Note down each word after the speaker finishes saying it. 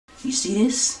You see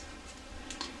this?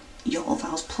 Y'all, if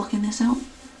I was plucking this out,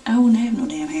 I wouldn't have no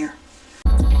damn hair.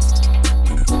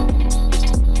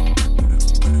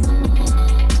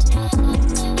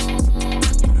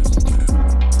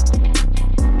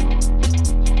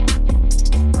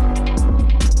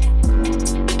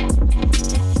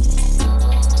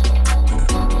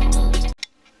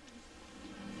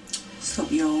 So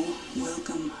y'all,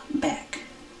 welcome back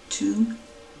to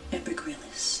Epic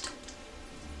Realist.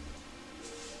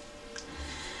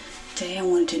 Today I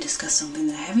wanted to discuss something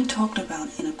that I haven't talked about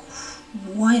in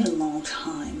quite a long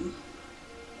time.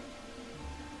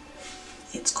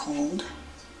 It's called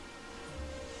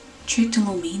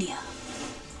Trichotillomania.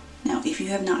 Now, if you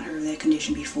have not heard of that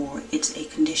condition before, it's a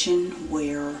condition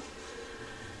where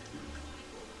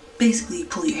basically you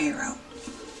pull your hair out.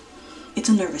 It's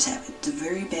a nervous habit. It's a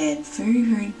very bad, very,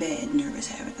 very bad nervous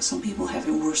habit. Some people have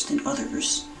it worse than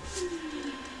others.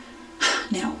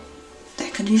 Now,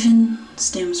 that condition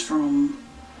stems from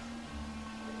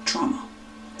trauma,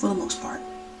 for the most part.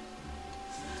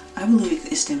 I believe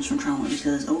it stems from trauma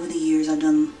because over the years I've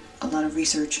done a lot of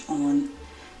research on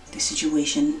the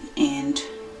situation, and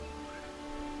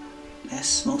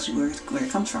that's mostly where it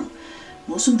comes from.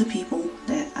 Most of the people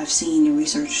that I've seen and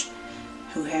researched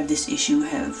who have this issue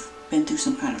have been through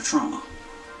some kind of trauma.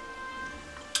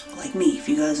 Like me, if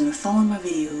you guys have been following my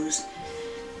videos,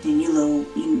 then you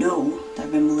know that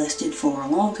I've been molested for a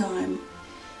long time,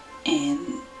 and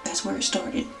that's where it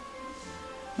started.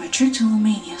 My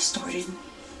trichotillomania started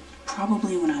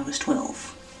probably when I was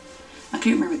 12. I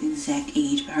can't remember the exact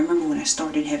age, but I remember when I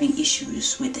started having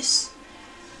issues with this.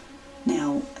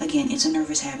 Now, again, it's a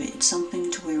nervous habit. It's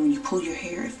something to where when you pull your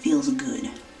hair, it feels good.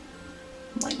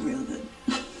 Like real good.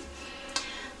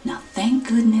 Now, thank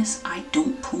goodness I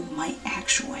don't pull my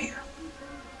actual hair.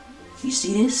 You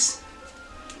see this?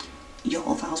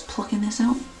 Y'all, if I was plucking this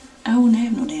out, I wouldn't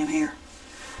have no damn hair.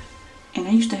 And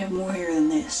I used to have more hair than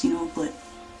this, you know, but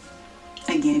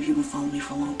again, if you've been following me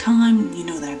for a long time, you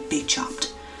know that I big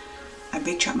chopped. I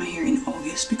big chopped my hair in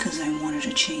August because I wanted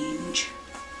a change.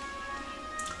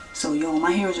 So y'all,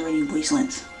 my hair is already waist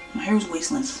length. My hair is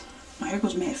waist length. My hair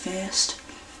goes mad fast.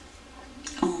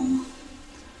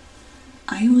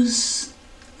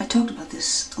 I talked about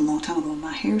this a long time ago on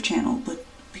my hair channel, but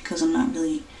because I'm not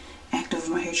really active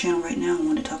on my hair channel right now, I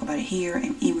want to talk about it here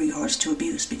and in regards to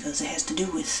abuse, because it has to do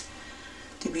with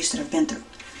the abuse that I've been through.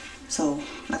 So,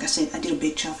 like I said, I did a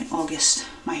big chop in August.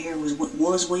 My hair was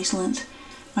waist length.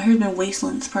 My hair's been waist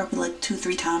length probably like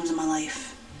 2-3 times in my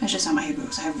life. That's just how my hair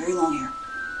grows. I have very long hair.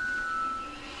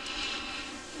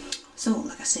 So,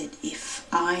 like I said, if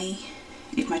my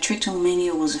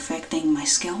trichotillomania was affecting my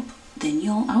scalp, then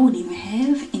y'all, I wouldn't even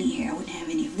have any hair. I wouldn't have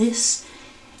any of this.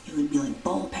 It would be like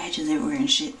bald patches everywhere and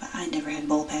shit, but I never had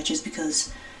bald patches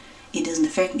because it doesn't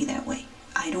affect me that way.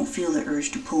 I don't feel the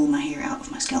urge to pull my hair out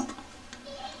of my scalp.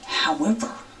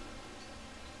 However,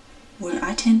 where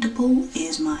I tend to pull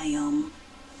is my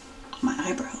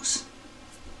eyebrows.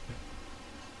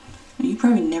 And you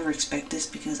probably never expect this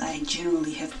because I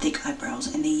generally have thick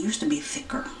eyebrows, and they used to be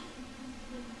thicker.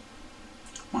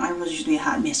 My eyebrows used to be a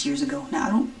hot mess years ago. Now, I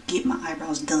don't get my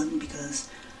eyebrows done because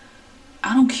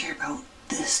I don't care about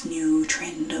this new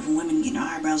trend of women getting their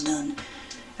eyebrows done.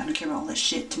 I don't care about all that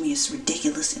shit. To me, it's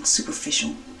ridiculous and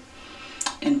superficial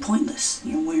and pointless.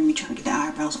 You know, wearing me trying to get the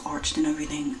eyebrows arched and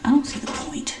everything. I don't see the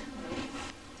point.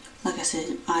 Like I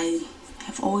said, I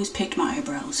have always picked my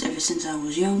eyebrows ever since I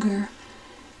was younger.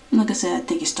 And like I said, I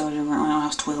think it started around when I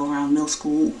was 12, around middle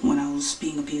school, when I was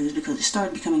being abused, because it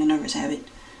started becoming a nervous habit.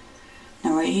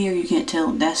 Now right here, you can't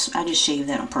tell, I just shaved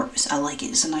that on purpose. I like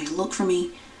it. It's a nice look for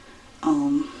me.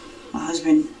 My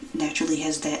husband naturally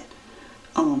has that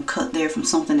cut there from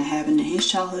something that happened in his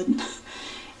childhood.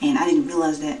 And I didn't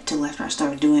realize that till after I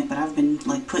started doing it, but I've been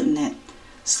like putting that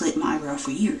slit in my eyebrow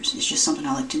for years. It's just something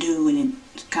I like to do, and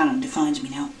it kind of defines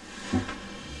me now.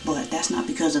 But that's not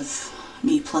because of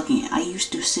me plucking it. I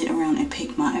used to sit around and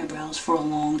pick my eyebrows for a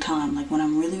long time. Like when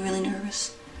I'm really, really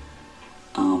nervous,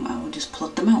 I would just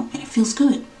pluck them out, and it feels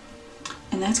good.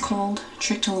 And that's called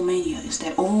trichotillomania. It's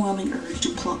that overwhelming urge to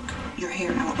pluck your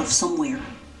hair out of somewhere.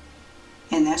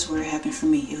 And that's where it happened for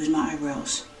me. It was my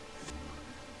eyebrows.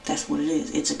 That's what it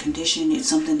is. It's a condition. It's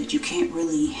something that you can't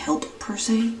really help per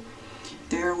se.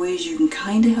 There are ways you can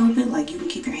kind of help it. Like you can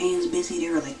keep your hands busy.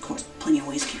 There are, like, of course, plenty of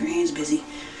ways to keep your hands busy.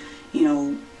 You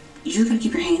know, you just gotta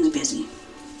keep your hands busy.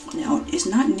 Now, it's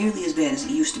not nearly as bad as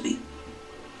it used to be.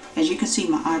 As you can see,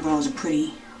 my eyebrows are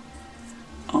pretty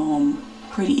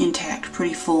intact,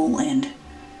 pretty full and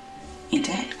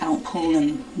intact. I don't pull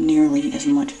them nearly as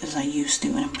much as I used to,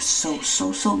 and I'm so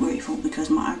grateful, because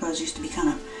my eyebrows used to be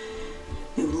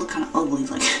they would look kind of ugly.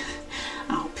 Like,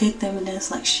 I'll pick them, and then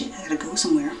it's like, shit, I gotta go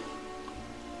somewhere.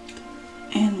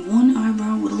 And one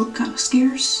eyebrow would look kind of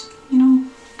scarce, you know,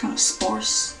 kind of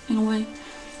sparse in a way.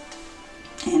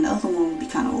 And the other one would be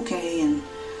kind of okay, and,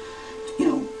 you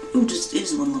know, it just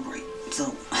wouldn't look right.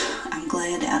 So, I'm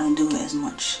glad that I don't do it as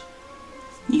much.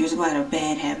 Years ago, I had a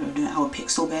bad habit of doing it. I would pick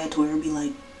so bad to where it would be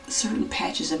like certain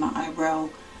patches in my eyebrow.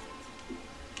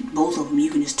 Both of them,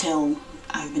 you can just tell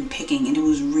I've been picking, and it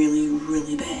was really,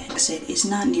 really bad. Like I said, it's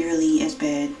not nearly as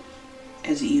bad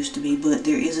as it used to be, but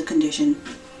there is a condition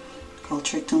called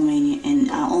trichotillomania, and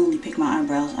I only pick my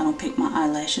eyebrows. I don't pick my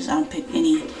eyelashes. I don't pick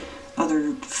any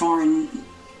other foreign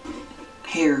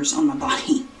hairs on my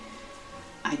body.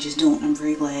 I just don't. I'm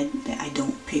very glad that I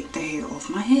don't pick the hair off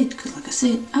my head, because like I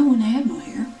said, I wouldn't have no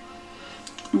hair.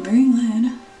 I'm very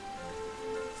glad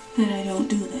that I don't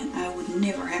do that. I would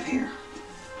never have hair.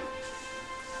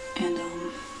 And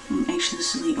I'm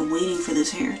anxiously awaiting for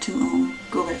this hair to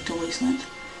go back to waist length.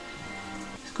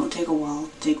 It's gonna take a while,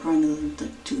 take probably another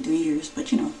 2-3 years,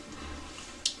 but you know,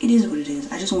 it is what it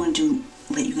is. I just wanted to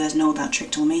let you guys know about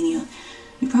trichotillomania.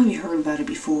 You probably heard about it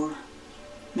before,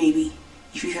 maybe.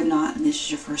 If you have not, and this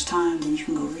is your first time, then you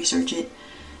can go research it.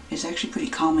 It's actually pretty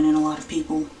common in a lot of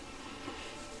people.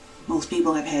 Most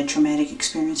people have had traumatic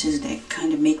experiences that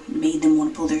kind of made them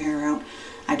want to pull their hair out.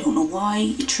 I don't know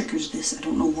why it triggers this. I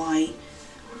don't know why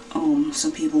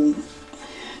some people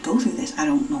go through this. I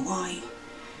don't know why.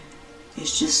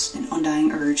 It's just an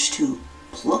undying urge to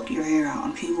pluck your hair out,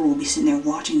 and people will be sitting there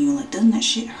watching you like, doesn't that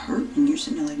shit hurt? And you're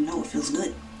sitting there like, no, it feels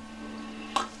good.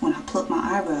 When I pluck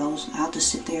my eyebrows, I'll just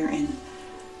sit there and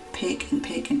pick and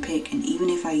pick and pick, and even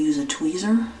if I use a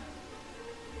tweezer,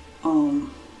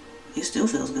 it still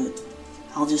feels good.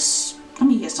 I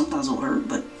mean, yes, sometimes it'll hurt,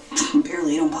 but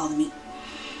barely, it don't bother me.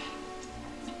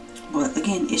 But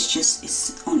again,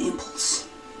 it's on impulse.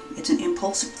 It's an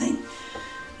impulsive thing.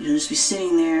 You'll just be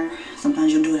sitting there.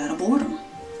 Sometimes you'll do it out of boredom.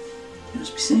 You'll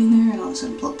just be sitting there, and all of a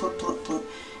sudden, pluck, pluck, pluck, pluck.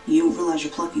 You don't realize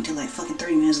you're plucking till like fucking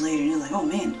 30 minutes later, and you're like, oh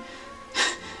man,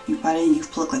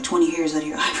 you've plucked like 20 hairs out of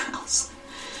your eyebrows.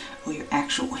 Or your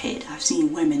actual head. I've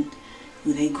seen women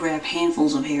who they grab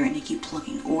handfuls of hair and they keep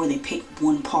plucking, or they pick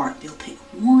one part. They'll pick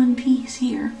one piece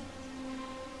here,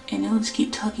 and they'll just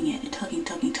keep tugging at it, tugging.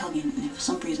 And for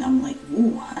some reason, I'm like,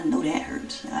 whoa, I know that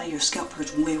hurts. Your scalp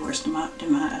hurts way worse than my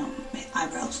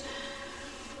eyebrows.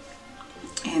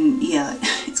 And yeah,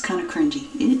 it's kind of cringy.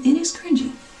 It is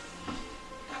cringy.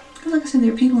 Because like I said,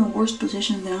 there are people in worse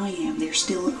positions than I am. They're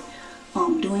still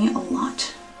doing it a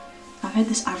lot. I've had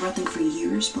this eyebrow thing for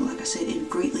years, but like I said, it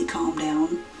greatly calmed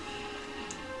down.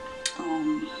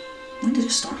 When did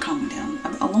it start calming down?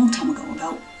 A long time ago,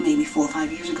 about maybe 4 or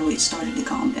 5 years ago, it started to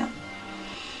calm down.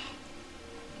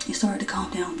 It started to calm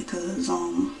down because,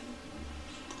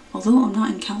 although I'm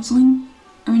not in counseling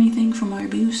or anything for my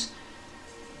abuse,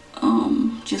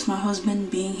 just my husband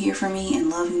being here for me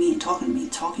and loving me and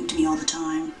talking to me all the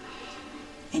time,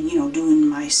 and you know, doing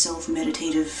my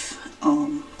self-meditative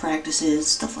practices,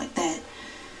 stuff like that,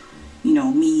 you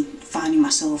know, me finding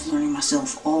myself, learning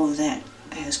myself, all of that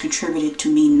has contributed to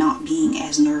me not being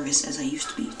as nervous as I used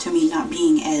to be, to me not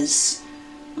being as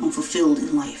fulfilled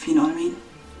in life, you know what I mean?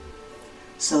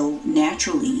 So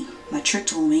naturally, my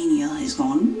trichotillomania has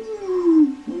gone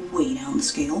way down the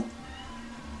scale.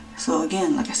 So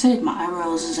again, like I said, my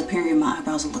eyebrows is a period, my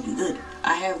eyebrows are looking good.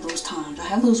 I have those times, I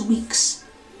have those weeks.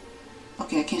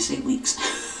 Okay, I can't say weeks.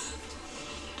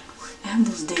 I have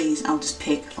those days I'll just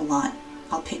pick a lot.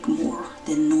 I'll pick more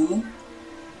than normal.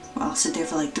 I'll sit there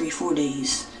for like 3-4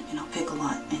 days and I'll pick a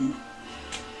lot, and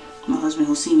my husband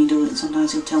will see me do it.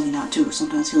 Sometimes he'll tell me not to, or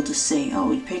sometimes he'll just say,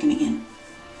 oh, you're picking again.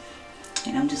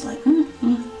 And I'm just like,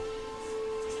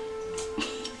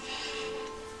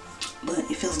 But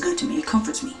it feels good to me. It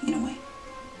comforts me in a way.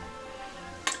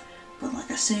 But like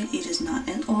I said, it is not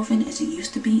as often as it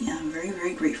used to be, and I'm very,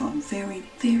 very grateful. I'm very,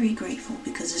 very grateful,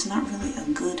 because it's not really a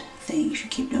good thing if you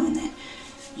keep doing that.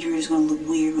 You're just gonna look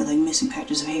weird with like missing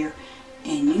patches of hair.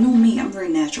 And you know me, I'm very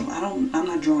natural. I'm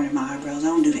not drawing in my eyebrows. I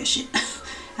don't do that shit.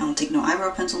 I don't take no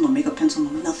eyebrow pencil, no makeup pencil, no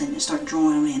nothing, and start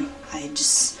drawing them in.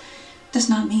 That's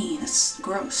not me. That's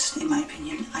gross, in my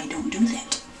opinion. I don't do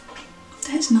that.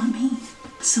 That's not me.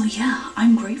 So yeah,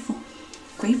 I'm grateful.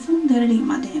 Grateful that it ain't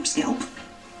my damn scalp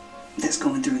that's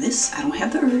going through this. I don't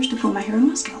have the urge to put my hair on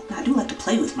my scalp. I do like to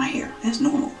play with my hair. That's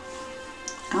normal.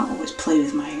 I always play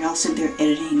with my hair. I'll sit there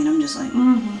editing and I'm just like,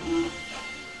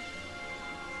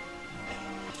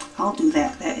 I'll do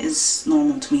that. That is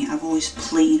normal to me. I've always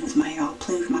played with my hair. I'll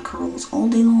play with my curls all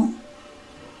day long.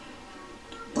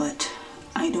 But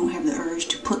I don't have the urge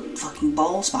to put fucking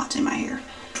bald spots in my hair.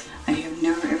 I have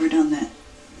never ever done that.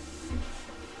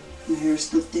 My hair is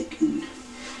still thick and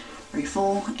very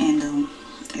full, and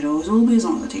it always will be as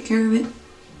long as I take care of it.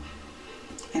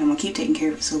 And I'm gonna keep taking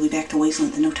care of it, so it'll be back to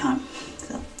wasteland in no time.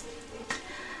 So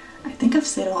I think I've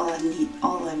said all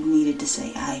I've needed to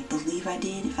say. I believe I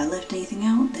did. If I left anything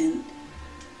out, then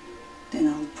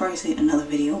I'll probably say it in another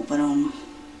video. But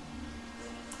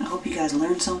I hope you guys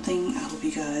learned something. I hope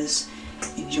you guys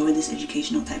enjoyed this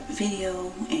educational type of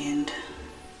video. And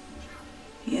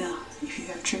yeah, if you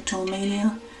have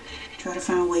trichotillomania, try to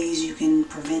find ways you can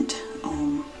prevent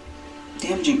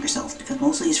damaging yourself, because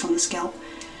mostly it's from the scalp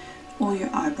or your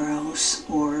eyebrows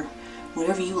or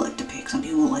whatever you like to pick. Some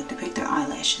people like to pick their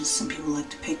eyelashes, some people like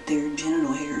to pick their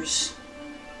genital hairs.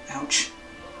 Ouch.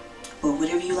 But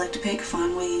whatever you like to pick,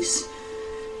 find ways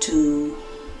to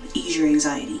ease your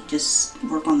anxiety. Just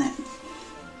work on that.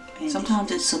 And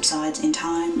sometimes it subsides in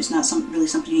time. It's not really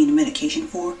something you need a medication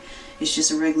for. It's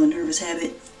just a regular nervous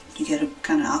habit. You gotta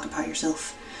kind of occupy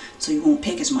yourself so you won't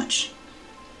pick as much.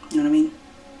 You know what I mean?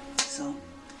 So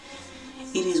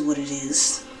it is what it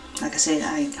is. Like I said,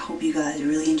 I hope you guys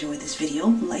really enjoyed this video.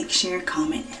 Like, share,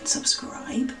 comment, and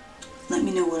subscribe. Let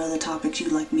me know what other topics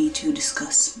you'd like me to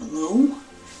discuss below,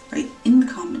 right in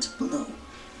the comments below.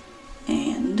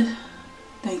 And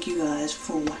thank you guys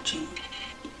for watching.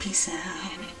 Peace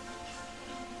out.